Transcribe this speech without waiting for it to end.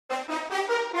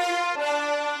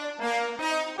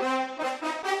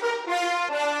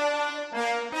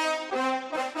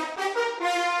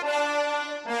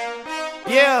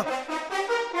Yeah.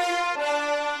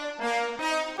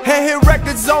 Hand hit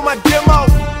records on my demo.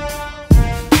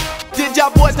 Did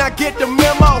y'all boys not get the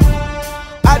memo?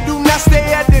 I do not stay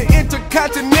at the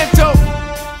Intercontinental,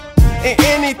 and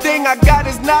anything I got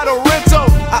is not a rental.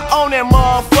 I own that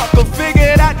motherfucker,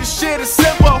 figured out this shit is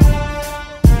simple.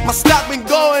 My stock been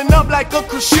going up like a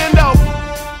crescendo.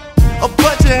 A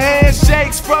bunch of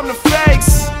handshakes from the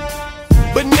fakes,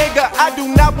 but nigga, I do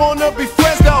not wanna be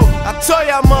friends though. I told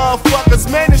y'all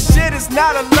motherfuckers, man, this shit is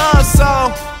not a love song.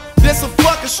 This a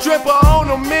fucking stripper on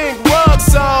a mink rug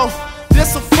song.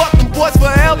 This a fucking boys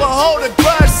forever hold a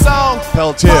grudge song.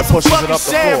 Peltier pushes it up the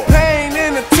floor. Champagne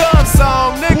in the tub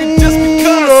song, nigga, just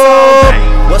because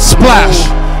song. What's Splash?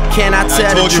 Can I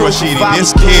tell the truth? If I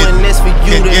was this kid doing this for you,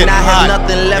 can then get I have hot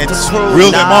nothing left to prove.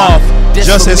 reel them off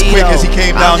just as quick as he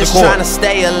came down the court. I'm just trying to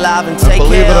stay alive and take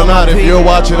Believe it care or of my not, if you're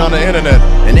people. watching on the internet,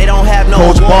 And they don't have no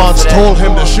Coach award Barnes for that. told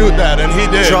him to shoot that, and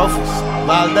he did. Trophies.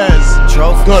 Valdez,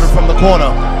 Trophies. good from the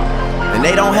corner. And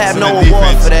they don't have no Excellent award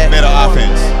defense, for that. better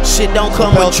offense. Shit don't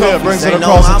come with Peltier trophies. brings it They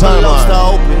know across the I'm timeline. to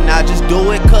open. I just do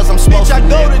it cause I'm supposed Bitch, I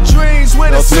to. go to dreams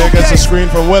with a Peltier gets a suitcase. screen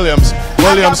from Williams.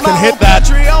 Williams I got can my hit whole that.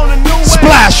 country on a new wave.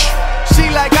 Splash!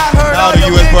 She like I heard Now all the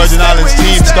your U.S. niggas Virgin stay Islands where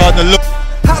you team stay. starting to look.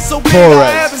 House so big, Torres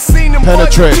I haven't seen them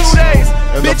penetrates boys in 2 days.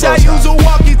 in the Bitch, I first use a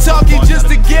walkie-talkie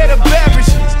just to get a beverage.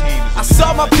 I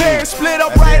saw my parents split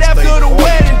up right after the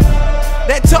wedding.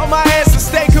 They told my ass to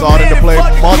stay committed. Starting to play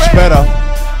fuck the much credit. better.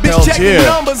 Bitch, check the Peltier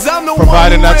numbers, I'm the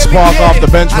providing one that who spark really off get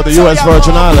the it. bench for I the told U.S. y'all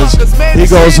Virgin Islands. motherfuckers, man, He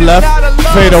this goes shit is left, not a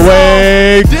love fade song.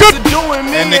 away. This Good! is doing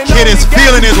me And the and kid only is got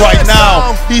feeling me it right good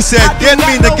now. song. He said, I do "Get not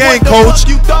me in the know game, what the coach." fuck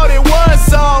you thought it was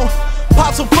song.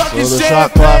 Pop some fucking So the champagne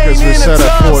shot clock is in a reset at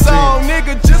tub 14. song,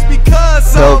 nigga, just because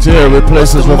song. Peltier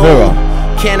replaces Rivera.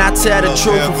 Can I tell the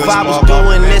truth? Peltier, If good I was spark off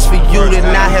doing the this for bench you, first then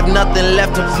I half. have nothing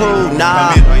left to prove.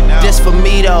 Nah, Come in right now. this for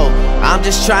me though. I'm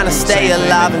just trying to Do the stay same thing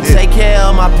alive that and he did. take care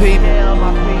of my people.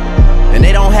 And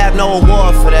they don't have no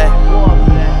award for that.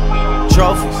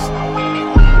 Trophies.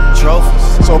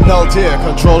 Trophies. So Peltier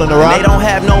controlling the And rock. they don't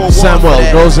have no award Samuel for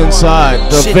that. goes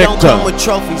inside. The Shit don't come victor. with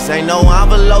trophies. Ain't no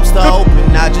envelopes to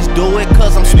open. I just do it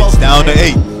cause I'm And supposed it's to. down to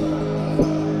 8.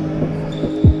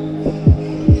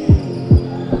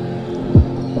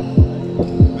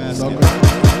 Basket.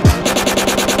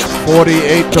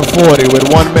 48-40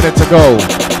 with 1 minute to go.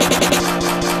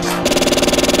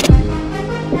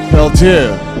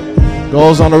 Peltier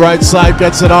goes on the right side,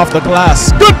 gets it off the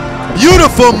glass. Good!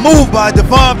 Beautiful move by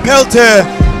Devon Peltier.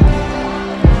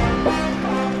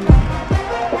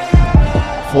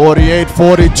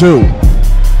 48-42.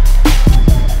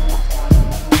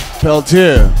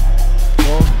 Peltier.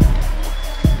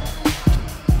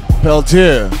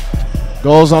 Peltier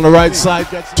goes on the right side,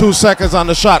 gets 2 seconds on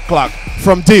the shot clock.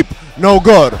 From deep, no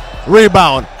good.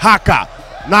 Rebound, Haka,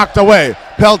 knocked away.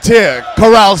 Peltier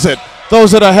corrals it,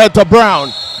 throws it ahead to Brown.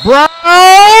 Brown!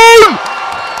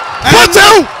 And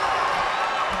two!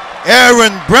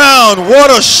 Aaron Brown,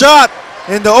 what a shot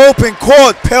in the open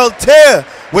court. Peltier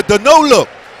with the no-look.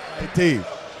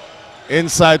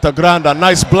 Inside to Granda,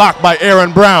 nice block by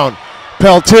Aaron Brown.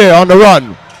 Peltier on the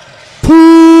run.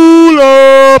 Pull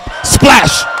up,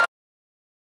 splash!